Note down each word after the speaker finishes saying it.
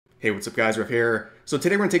Hey, what's up guys, Riff here. So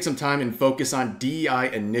today we're going to take some time and focus on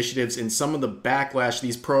DEI initiatives and some of the backlash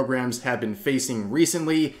these programs have been facing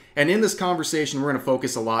recently. And in this conversation, we're going to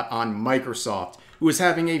focus a lot on Microsoft, who is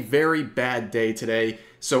having a very bad day today.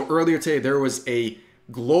 So earlier today, there was a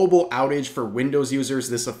global outage for Windows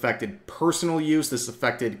users. This affected personal use. This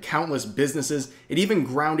affected countless businesses. It even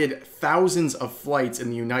grounded thousands of flights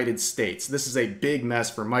in the United States. This is a big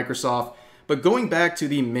mess for Microsoft. But going back to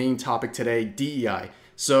the main topic today, DEI.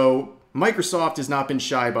 So Microsoft has not been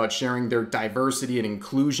shy about sharing their diversity and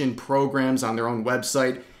inclusion programs on their own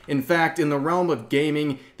website. In fact, in the realm of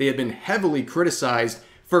gaming, they have been heavily criticized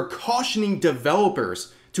for cautioning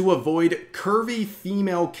developers to avoid curvy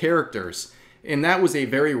female characters. And that was a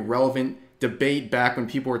very relevant debate back when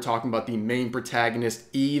people were talking about the main protagonist,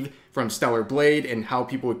 Eve, from Stellar Blade, and how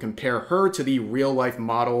people would compare her to the real-life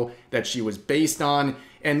model that she was based on.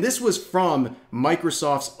 And this was from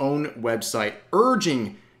Microsoft's own website,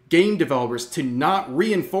 urging game developers to not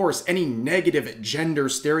reinforce any negative gender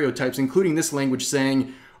stereotypes, including this language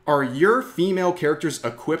saying, "Are your female characters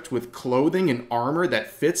equipped with clothing and armor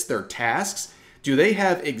that fits their tasks? Do they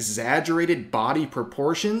have exaggerated body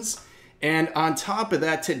proportions?" And on top of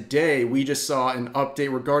that, today we just saw an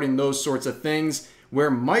update regarding those sorts of things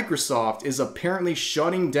where Microsoft is apparently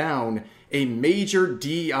shutting down a major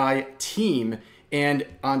DEI team. And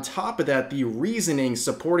on top of that, the reasoning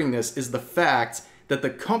supporting this is the fact that the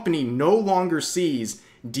company no longer sees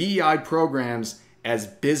DEI programs as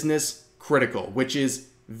business critical, which is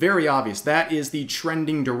very obvious. That is the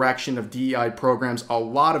trending direction of DEI programs. A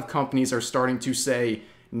lot of companies are starting to say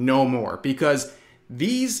no more because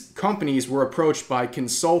these companies were approached by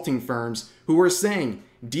consulting firms who were saying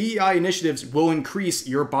DEI initiatives will increase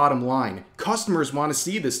your bottom line. Customers want to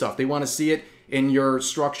see this stuff. They want to see it in your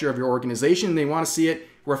structure of your organization. They want to see it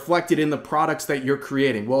reflected in the products that you're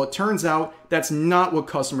creating. Well, it turns out that's not what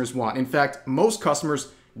customers want. In fact, most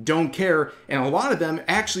customers don't care, and a lot of them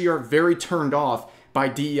actually are very turned off by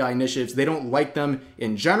DEI initiatives. They don't like them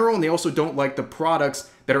in general, and they also don't like the products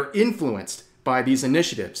that are influenced by these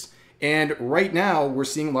initiatives. And right now, we're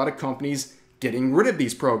seeing a lot of companies getting rid of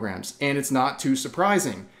these programs, and it's not too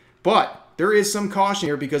surprising. But there is some caution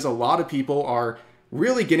here because a lot of people are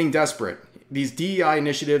really getting desperate. These DEI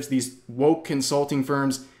initiatives, these woke consulting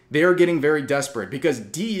firms, they are getting very desperate because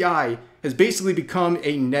DEI has basically become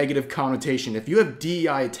a negative connotation. If you have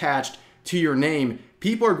DEI attached to your name,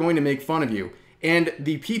 people are going to make fun of you. And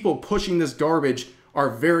the people pushing this garbage are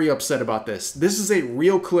very upset about this. This is a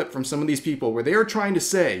real clip from some of these people where they are trying to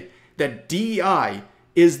say that DEI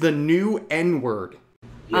is the new N-word.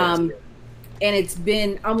 And it's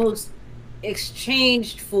been almost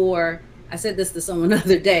exchanged for, I said this to someone the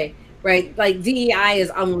other day, right? Like DEI is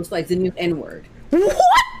almost like the new N-word. What the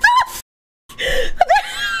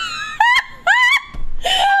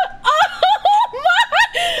Oh my!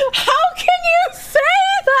 How can you say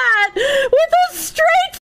that with a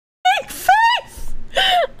straight face?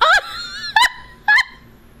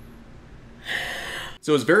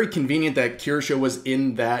 So it's very convenient that Kirsha was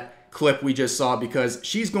in that clip we just saw because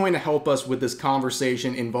she's going to help us with this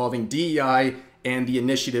conversation involving DEI and the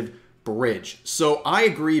initiative Bridge. So I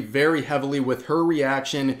agree very heavily with her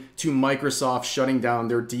reaction to Microsoft shutting down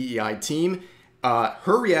their DEI team.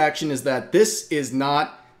 Her reaction is that this is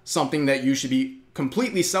not something that you should be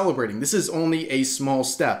completely celebrating. This is only a small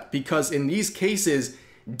step because in these cases,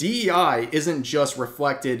 DEI isn't just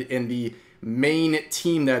reflected in the main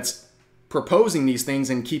team that's proposing these things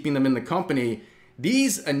and keeping them in the company.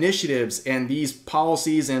 These initiatives and these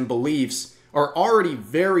policies and beliefs are already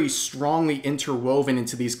very strongly interwoven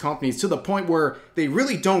into these companies to the point where they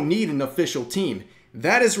really don't need an official team.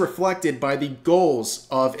 That is reflected by the goals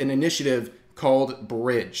of an initiative called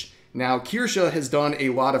Bridge. Now, Kirsha has done a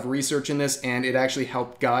lot of research in this, and it actually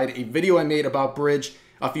helped guide a video I made about Bridge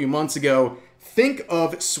a few months ago. Think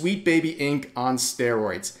of Sweet Baby Inc. on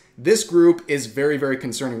steroids. This group is very, very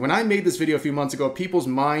concerning. When I made this video a few months ago, people's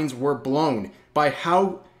minds were blown by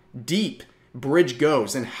how deep Bridge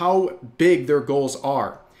goes and how big their goals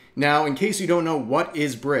are. Now, in case you don't know, what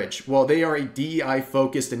is Bridge? Well, they are a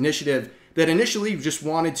DEI-focused initiative that initially just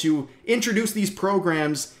wanted to introduce these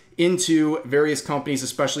programs into various companies,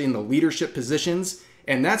 especially in the leadership positions,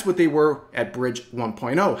 and that's what they were at Bridge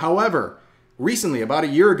 1.0. However, recently, about a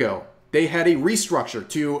year ago, they had a restructure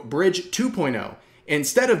to Bridge 2.0.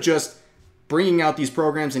 Instead of just bringing out these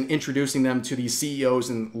programs and introducing them to the CEOs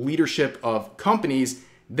and leadership of companies,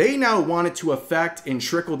 they now want it to affect and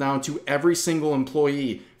trickle down to every single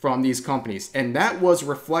employee from these companies. And that was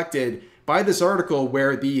reflected by this article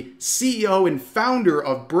where the CEO and founder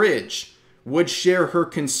of Bridge would share her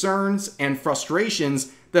concerns and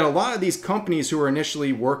frustrations that a lot of these companies who were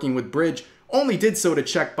initially working with Bridge only did so to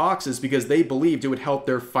check boxes because they believed it would help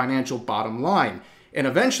their financial bottom line. And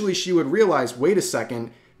eventually she would realize, wait a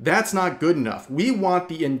second, that's not good enough. We want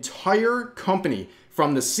the entire company,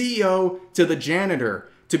 from the CEO to the janitor,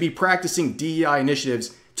 to be practicing DEI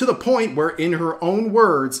initiatives to the point where, in her own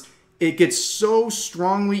words, it gets so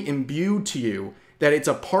strongly imbued to you that it's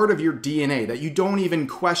a part of your DNA, that you don't even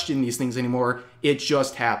question these things anymore. It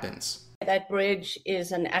just happens. That Bridge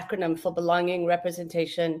is an acronym for belonging,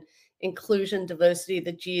 representation, inclusion, diversity.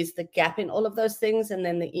 The G is the gap in all of those things, and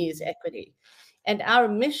then the E is equity. And our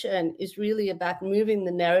mission is really about moving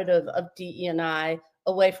the narrative of DE&I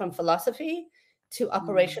away from philosophy to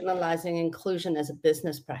operationalizing inclusion as a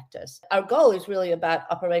business practice. Our goal is really about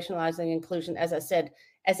operationalizing inclusion, as I said,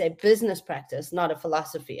 as a business practice, not a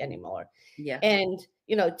philosophy anymore. Yeah. And,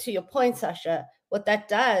 to your point, Sasha, what that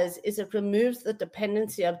does is it removes the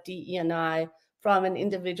dependency of DE&I from an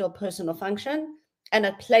individual personal function, and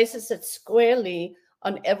it places it squarely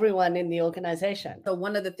on everyone in the organization. So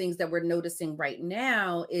one of the things that we're noticing right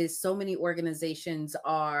now is so many organizations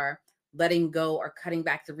are letting go or cutting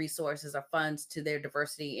back the resources or funds to their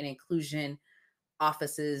diversity and inclusion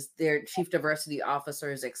offices, their chief diversity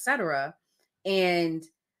officers, etc. And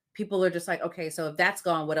people are just like, okay, so if that's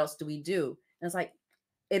gone, what else do we do? And it's like,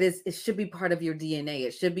 it should be part of your DNA.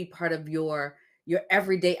 It should be part of your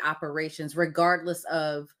everyday operations, regardless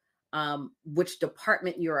of which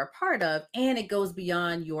department you're a part of, and it goes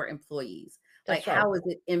beyond your employees. That's like, right. how is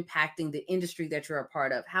it impacting the industry that you're a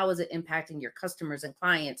part of? How is it impacting your customers and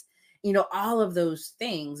clients? All of those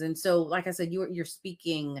things. And so, like I said, you're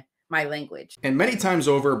speaking my language. And many times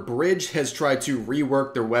over, Bridge has tried to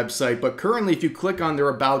rework their website, but currently if you click on their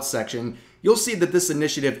About section, you'll see that this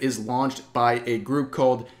initiative is launched by a group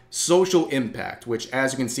called Social Impact, which,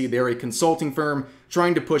 as you can see, they're a consulting firm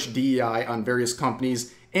trying to push DEI on various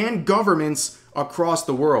companies and governments across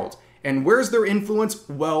the world. And where's their influence?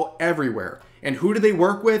 Well, everywhere. And who do they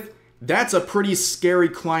work with? That's a pretty scary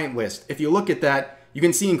client list. If you look at that, you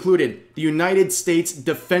can see included the United States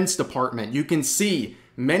Defense Department. You can see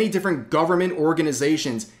many different government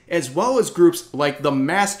organizations, as well as groups like the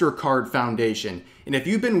MasterCard Foundation. And if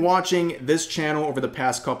you've been watching this channel over the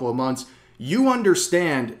past couple of months, you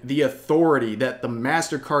understand the authority that the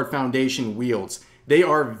MasterCard Foundation wields. They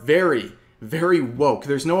are very, very woke.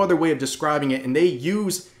 There's no other way of describing it, and they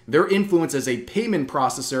use their influence as a payment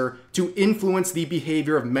processor to influence the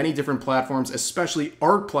behavior of many different platforms, especially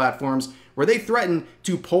art platforms, where they threaten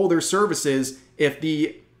to pull their services if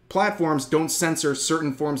the platforms don't censor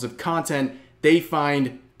certain forms of content they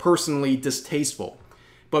find personally distasteful.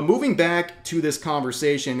 But moving back to this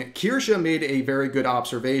conversation, Kirsha made a very good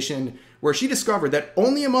observation where she discovered that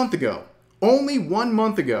only 1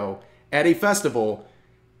 month ago, at a festival,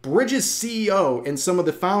 Bridge's CEO and some of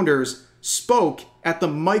the founders spoke at the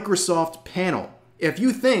Microsoft panel. If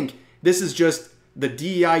you think this is just the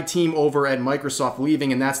DEI team over at Microsoft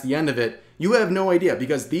leaving and that's the end of it, you have no idea,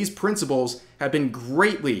 because these principles have been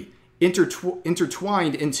greatly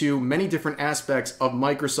intertwined into many different aspects of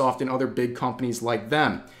Microsoft and other big companies like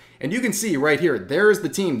them. And you can see right here, there's the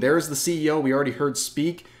team, there's the CEO we already heard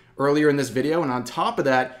speak earlier in this video. And on top of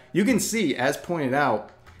that, you can see, as pointed out,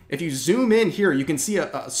 if you zoom in here, you can see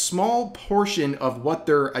a small portion of what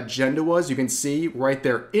their agenda was. You can see right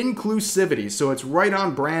there, inclusivity. So it's right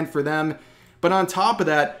on brand for them. But on top of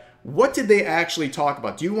that, what did they actually talk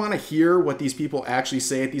about? Do you want to hear what these people actually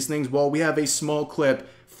say at these things? Well, we have a small clip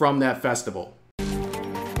from that festival.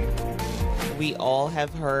 We all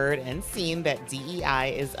have heard and seen that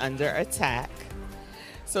DEI is under attack.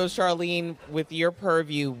 So Charlene, with your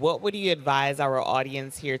purview, what would you advise our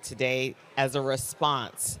audience here today as a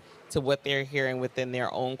response to what they're hearing within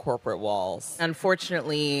their own corporate walls?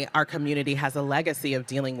 Unfortunately, our community has a legacy of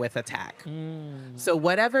dealing with attack. So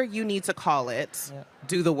whatever you need to call it,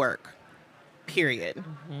 do the work, period.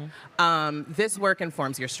 This work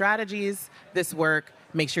informs your strategies. This work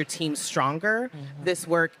makes your team stronger. This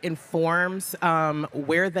work informs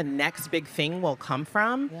where the next big thing will come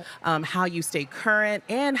from, how you stay current,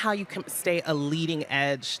 and how you can stay a leading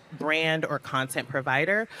edge brand or content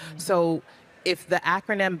provider. So if the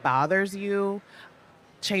acronym bothers you,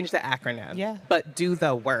 change the acronym, but do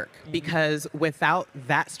the work, because without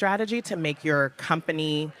that strategy to make your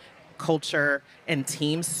company culture and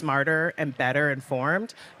teams smarter and better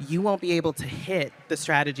informed, you won't be able to hit the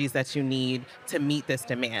strategies that you need to meet this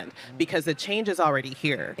demand because the change is already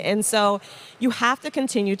here. And so you have to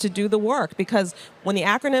continue to do the work, because when the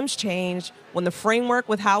acronyms change, when the framework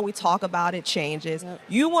with how we talk about it changes,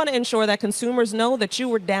 you want to ensure that consumers know that you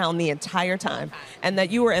were down the entire time and that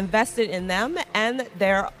you were invested in them and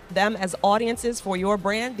them as audiences for your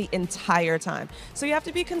brand the entire time. So you have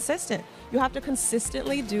to be consistent. You have to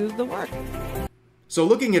consistently do the work. So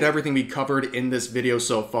looking at everything we covered in this video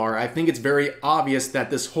so far, I think it's very obvious that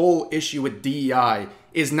this whole issue with DEI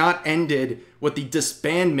is not ended with the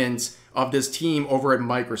disbandment of this team over at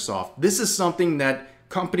Microsoft. This is something that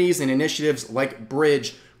companies and initiatives like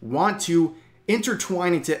Bridge want to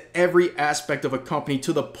intertwine into every aspect of a company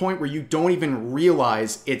to the point where you don't even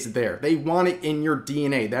realize it's there. They want it in your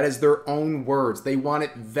DNA. That is their own words. They want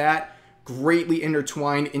it that greatly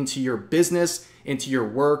intertwined into your business, into your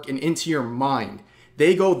work, and into your mind.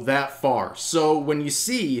 They go that far. So when you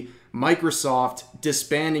see Microsoft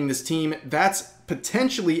disbanding this team, that's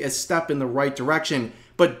potentially a step in the right direction,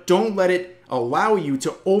 but don't let it allow you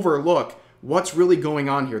to overlook what's really going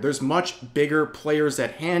on here. There's much bigger players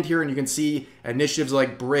at hand here, and you can see initiatives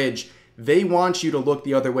like Bridge. They want you to look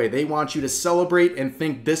the other way. They want you to celebrate and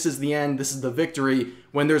think this is the end, this is the victory,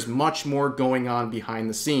 when there's much more going on behind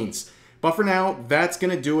the scenes. But for now, that's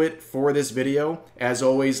going to do it for this video. As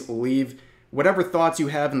always, leave whatever thoughts you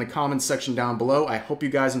have in the comments section down below. I hope you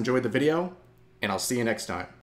guys enjoyed the video, and I'll see you next time.